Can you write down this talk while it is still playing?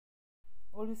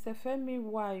Ortisefemi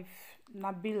wife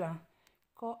Nabila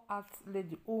called out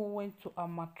lady who went to a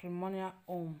matrimonial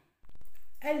home.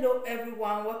 Hello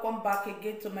everyone, welcome back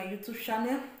again to my YouTube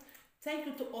channel. Thank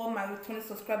you to all my returning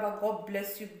subscribers. God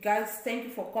bless you guys. Thank you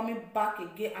for coming back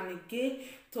again and again.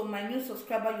 To my new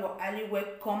subscriber, you're highly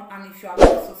welcome. And if you are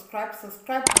not subscribed,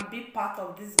 subscribe and be part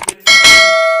of this great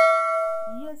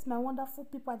family. Yes, my wonderful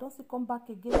people, I don't see come back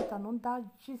again with another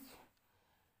gist.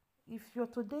 If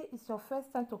today is your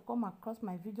first time to come across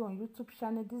my video on YouTube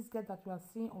channel, this girl that you are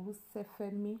seeing,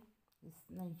 ortisefemi, is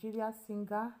Nigeria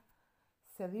singer,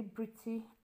 celebrity.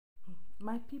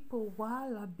 My people,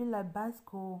 while Nabila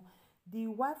Basco, the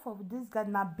wife of this guy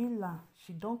Nabila,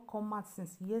 she don't come out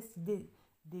since yesterday.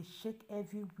 They shake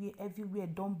everywhere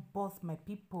don't burst, my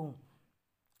people.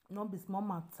 No be small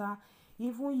matter.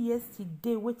 Even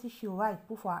yesterday, wetin she write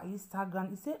put for her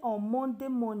Instagram, e say on Monday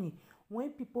morning, when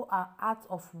people are out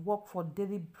of work for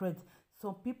daily bread,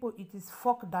 some people it is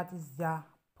fuck that is their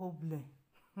problem.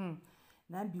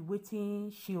 Na be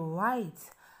wetin she write.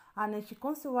 And then she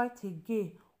come still write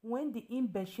again, when the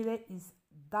imbecile is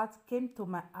that came to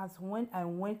my house when I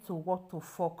went to work to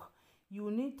fuck.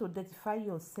 You need to identify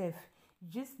yourself.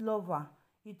 Just lover.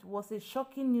 It was a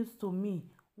shocking news to me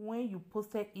when you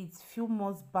posted it few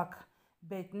months back,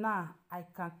 but now I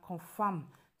can confirm.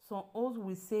 Some others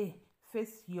will say,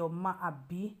 face your ma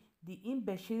abi. The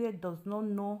imbecile does not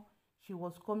know she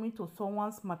was coming to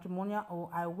someone's matrimonial, or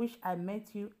I wish I met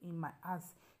you in my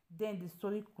house. Then the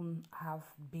story could have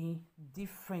been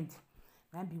different.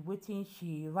 And be waiting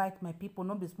she write, my people,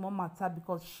 not be small matter,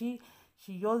 because she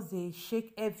just dey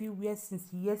shake everywhere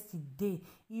since yesterday.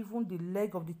 Even the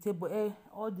leg of the table,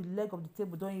 all the leg of the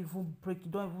table don't even break,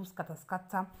 don't even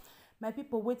scatter. My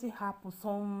people, wetin happen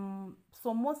some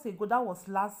months ago, that was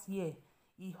last year.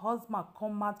 His husband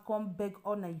come out, come beg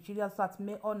all Nigerians, so that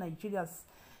make all Nigerians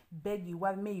beg his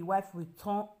wife, make his wife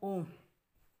return home.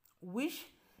 Which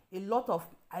a lot of,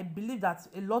 I believe that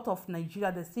a lot of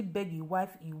Nigeria, they still beg his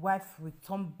wife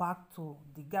return back to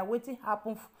the guy. Wetin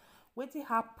happen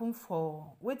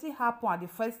at the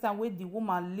first time when the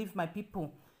woman leave, my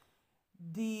people.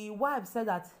 The wife said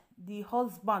that the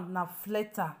husband na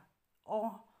flatter,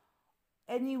 or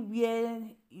anywhere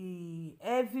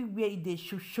everywhere they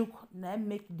shook na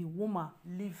make the woman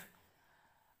leave.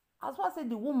 As well as say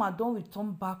the woman don't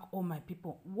return back home, my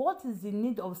people. What is the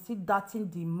need of still dating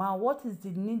the man? What is the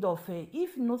need of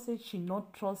if no say she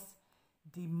not trust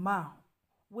the man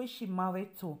wey she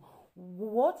married to?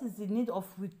 What is the need of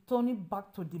returning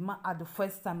back to the man at the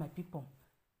first time, my people?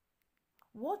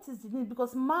 What is the need?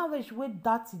 Because marriage wey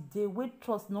dirty dey, wey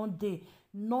trust no dey,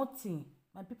 nothing,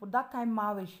 my people. That kind of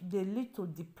marriage dey lead to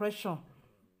depression.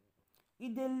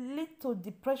 It dey lead to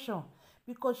depression,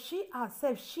 because she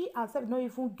herself no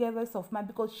even get rest of mind,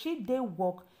 because she dey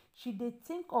work, she dey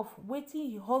think of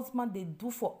wetin her husband dey do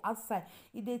for outside.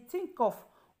 E dey think of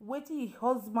wetin her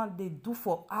husband dey do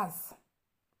for us,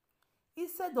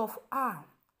 instead of her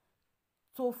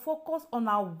to focus on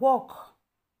her work.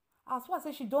 As well as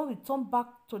say she don return back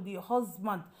to the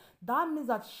husband, that means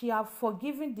that she have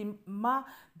forgiven the man.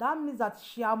 That means that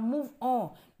she have moved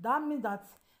on. That means that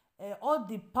all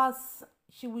the past,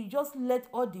 she will just let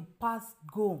all the past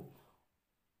go.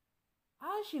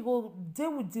 How she go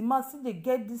deal with the man still dey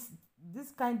get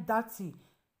this kind dirty?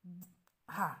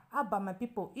 How about my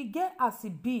people? E get as e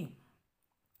be.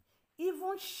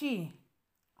 Even she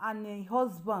and her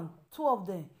husband, two of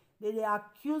them, they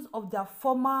accused of their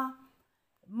former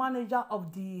manager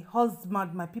of the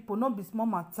husband, my people. No be small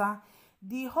matter.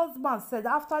 The husband said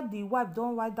after the wife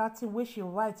don't write that thing wey she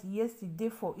write yesterday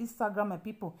for Instagram, my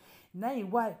people. Now his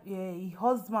wife, his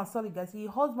husband, sorry guys, his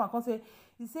husband come say,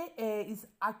 he say he's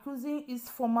accusing his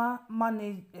former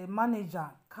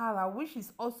manager Kara, which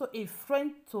is also a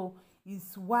friend to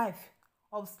his wife,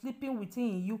 of sleeping with him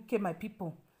in UK, my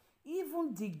people.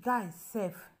 Even the guy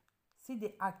self, see,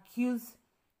 they accuse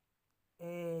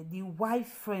the wife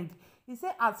friend. He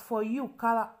say, as for you,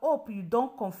 Kara, hope you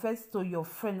don't confess to your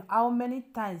friend how many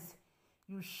times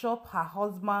you shop her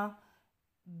husband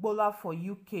gbola for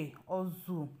UK or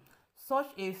zoo. Such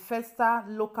a festa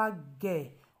local girl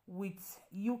with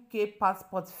UK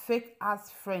passport, fake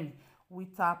ass friend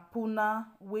with her puna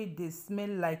wey dey smell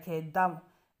like a dawa.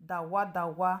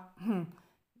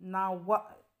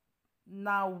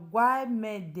 Now why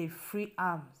men dey free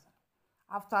arms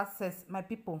after sex, my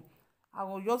people? I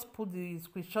will just put the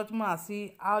screenshot and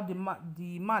see how the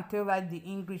man tell write the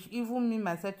English. Even me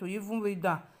myself to even read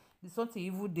that, the something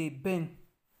even dey bend.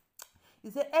 He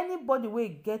say anybody wey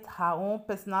get her own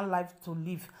personal life to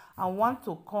live and want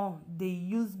to come dey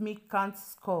use me can't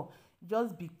score.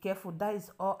 Just be careful. That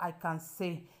is all I can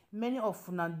say. many of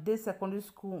una dey secondary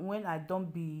school when I don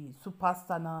be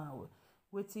superstar now.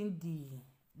 Wetin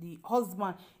the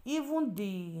husband, even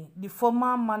the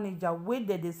former manager wey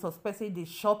dey suspect say dey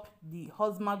chop the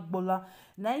husband gbola,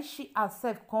 na she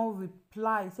herself come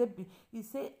reply say he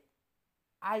say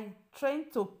I train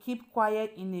to keep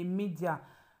quiet in a media,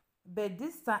 but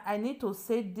this time I need to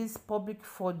say this public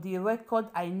for the record.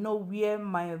 I know where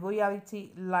my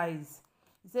royalty lies.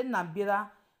 He said, Nabila,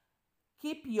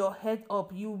 keep your head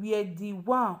up. You were the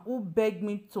one who begged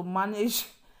me to manage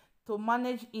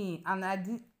him, and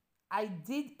I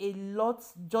did a lot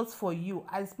just for you.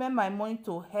 I spent my money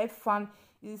to help fund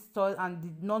his story and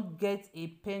did not get a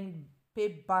pen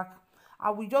payback. I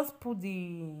will just put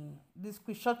the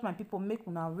screenshot, my people, make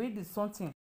una read the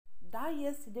something. That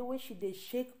yesterday wey she dey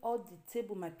shake all the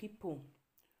table, my people,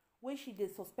 wey she dey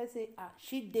suspect say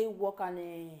she dey work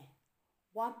and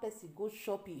one person go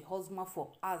chop her husband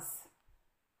for house.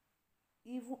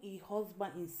 Even her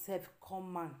husband himself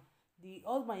come man. The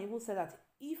husband even said that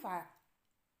if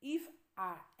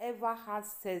I ever had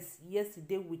sex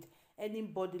yesterday with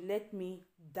anybody, let me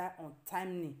die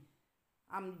untimely.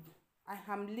 I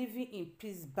am living in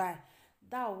peace. By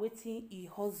that waiting her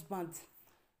husband.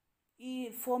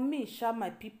 For me, sha,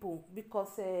 my people,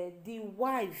 because the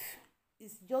wife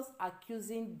is just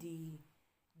accusing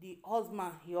the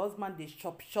husband. Her husband dey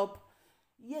chop.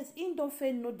 Yes, he don't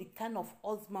fail know the kind of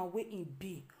husband wey he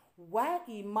be. Why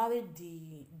he married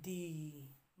the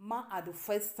man at the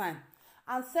first time,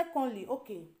 and secondly,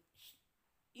 okay,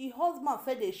 her husband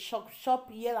fed dey shop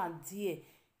here and there.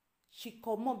 She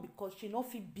comot because she no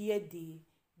fit bear the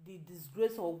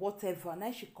disgrace or whatever.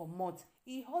 Now she comot.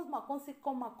 Her husband come say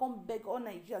come beg all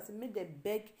Nigeria, say make dem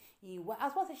beg him wife.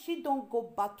 As far as she don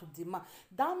go back to the man,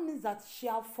 that means that she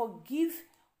have forgive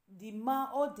the man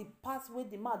all the past wey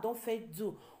the man don first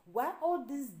do. Why all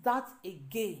this that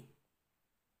again?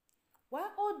 Why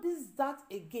all this that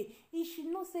again? If she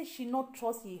know say she no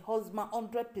trust her husband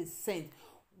 100%,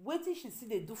 wetin she still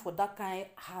dey do for that kind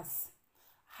house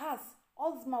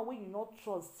husband wey you no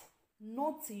trust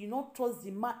nothing, you no trust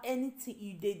the man anything,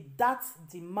 you dey dat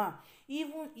the man.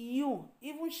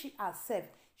 Even she herself,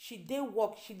 she dey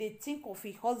work, she dey think of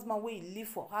her husband wey he leave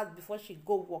for house before she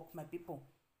go work, my people.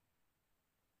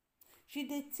 She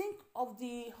dey think of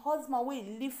the husband wey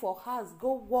he leave for house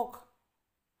go work.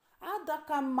 How that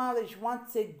kind marriage wan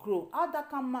take grow? How that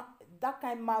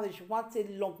kind marriage wan take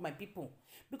long, my people?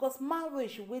 Because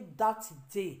marriage wey that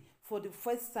day for the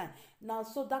first time, now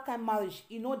so that kind marriage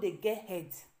e no dey get head,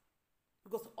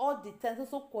 because all the time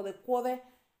so quarrel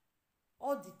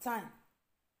all the time.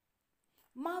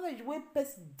 Marriage wey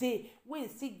person dey wey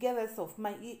still get rest of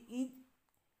mind, e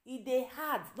dey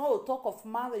hard. No to talk of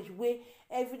marriage wey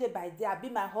everyday by day, abi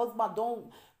my husband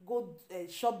don go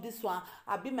shop this one,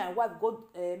 abi my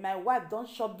wife don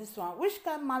shop this one. Which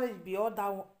kind marriage be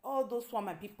all those one,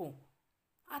 my people?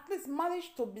 At least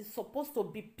marriage to be supposed to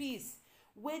be peace,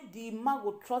 wey the man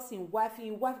go trust him wife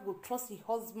go trust him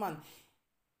husband.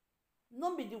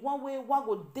 No be the one wey one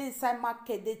go dey inside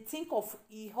market dey think of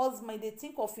him husband, dey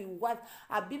think of him wife.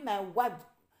 Abi my wife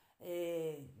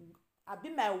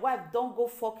don go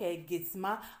fuck gate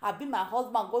man, abi my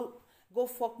husband go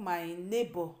fuck my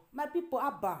neighbor. My people,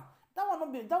 abba, that one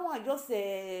no be, that one just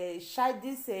shy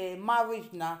this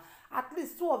marriage now. At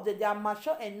least two of them, they are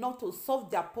mature enough to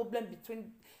solve their problem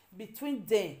between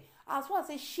them. As well as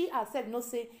say she herself no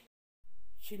say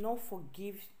she no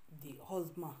forgive the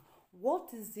husband.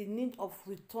 What is the need of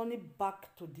returning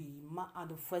back to the man at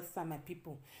the first time, my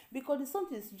people? Because the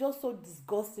something is just so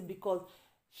disgusting. Because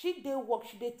she dey work,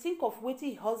 she dey think of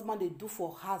wetin her husband dey do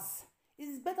for house.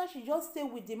 It's better she just stay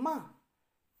with the man,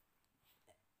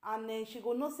 and then she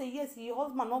go know say yes, her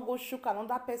husband no go shook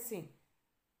another person.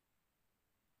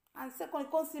 And second,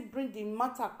 come still bring the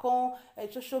matter come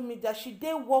social media. She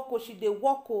dey work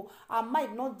her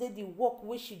mind not dey the work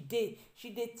wey she dey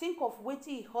think of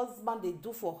wetin her husband dey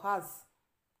do for house.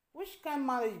 Which kind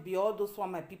marriage be all those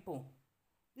one, my people?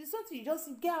 This something you just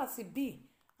get as e be.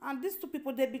 And these two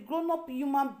people, they be grown up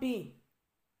human being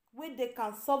wey they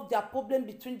can solve their problem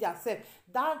between themselves.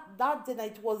 That day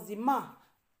it was the man,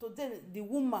 today the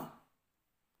woman.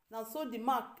 Now so the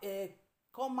man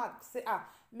come out say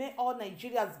may all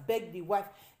Nigerians beg the wife.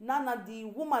 Now the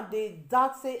woman they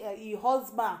doubt say her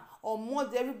husband or more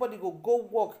everybody go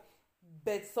work.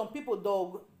 But some people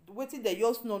though wetin they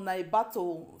just know na about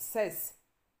to sex.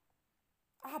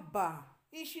 Abba,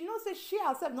 if she know say she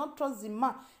herself not trust the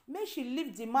man, make she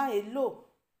leave the man alone.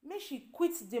 Make she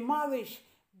quit the marriage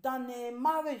than a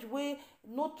marriage wey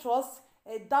no trust,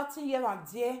 doubting here and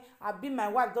there. Abi my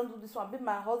wife don do this one, abi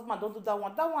my husband don do that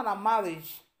one. That one a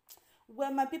marriage.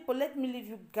 Well, my people, let me leave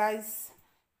you guys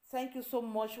Thank you so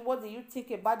much. What do you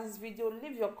think about this video?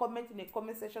 Leave your comment in the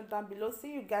comment section down below.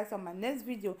 See you guys on my next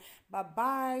video. Bye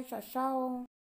bye. Ciao ciao.